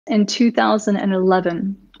In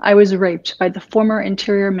 2011, I was raped by the former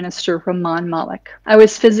Interior Minister Rahman Malik. I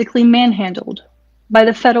was physically manhandled by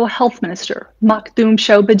the Federal Health Minister Makhdoom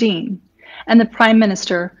Shahbudin and the Prime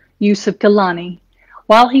Minister Yusuf Gilani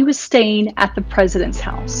while he was staying at the President's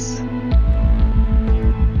house.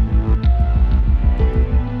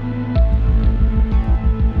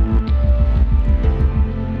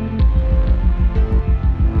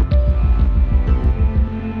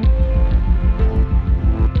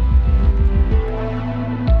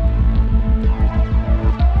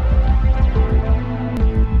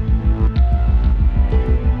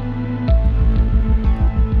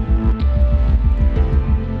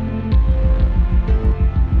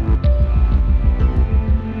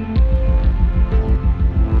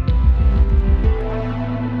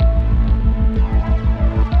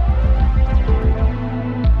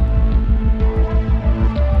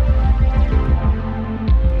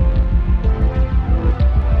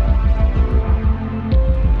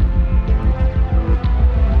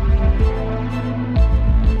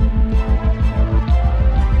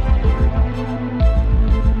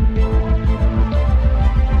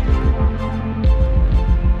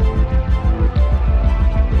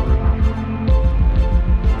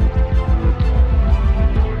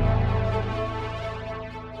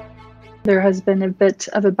 There has been a bit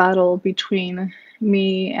of a battle between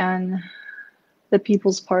me and the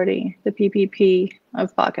People's Party, the PPP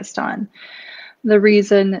of Pakistan. The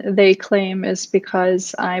reason they claim is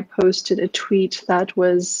because I posted a tweet that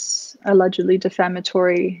was allegedly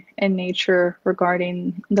defamatory in nature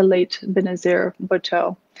regarding the late Benazir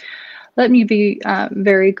Bhutto. Let me be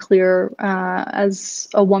very clear, as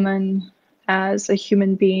a woman, as a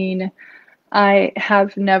human being, I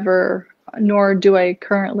have never, nor do I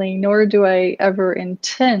currently, nor do I ever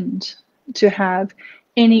intend to have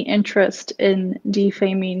any interest in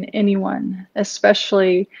defaming anyone,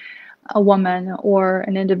 especially a woman or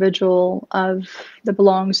an individual that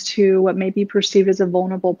belongs to what may be perceived as a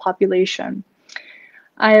vulnerable population.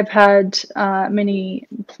 I have had many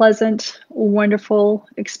pleasant, wonderful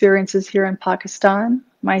experiences here in Pakistan,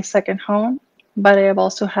 my second home, but I have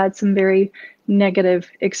also had some very negative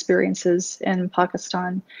experiences in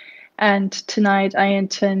Pakistan. And tonight I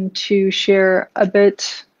intend to share a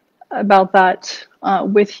bit about that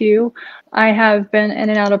with you. I have been in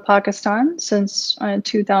and out of Pakistan since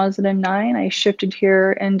 2009. I shifted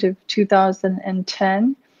here end of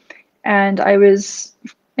 2010, and I was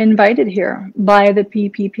invited here by the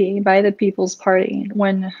PPP, by the People's Party,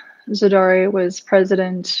 when Zardari was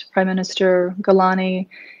president, Prime Minister Gilani,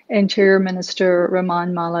 Interior Minister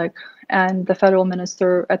Rahman Malik, and the federal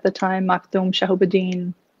minister at the time, Makhdoom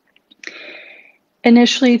Shahbudin.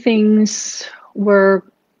 Initially, things were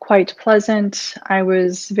quite pleasant. I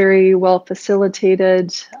was very well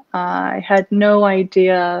facilitated. I had no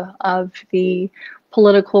idea of the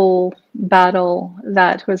political battle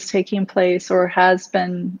that was taking place or had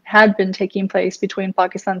been taking place between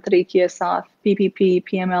Pakistan Tehreek-e-Insaf, PPP,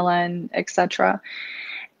 PMLN, etc.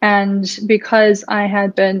 And because I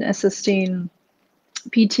had been assisting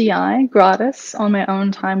PTI gratis on my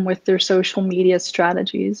own time with their social media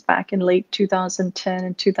strategies back in late 2010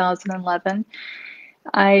 and 2011,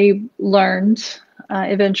 I learned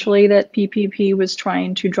eventually that PPP was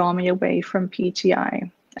trying to draw me away from PTI.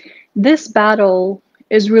 This battle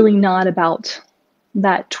is really not about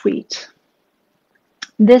that tweet.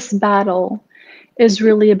 This battle is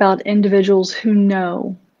really about individuals who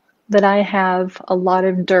know that I have a lot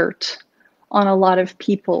of dirt on a lot of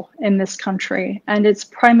people in this country, and it's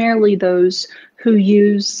primarily those who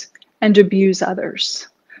use and abuse others,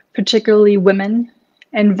 particularly women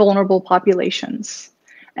and vulnerable populations,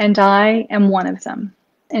 and I am one of them.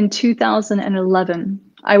 In 2011,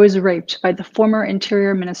 I was raped by the former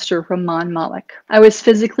Interior Minister Rahman Malik. I was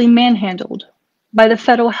physically manhandled by the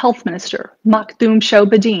Federal Health Minister Makhdoom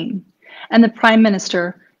Shahbudin and the Prime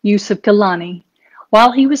Minister Yusuf Gilani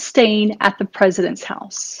while he was staying at the President's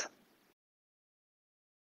house.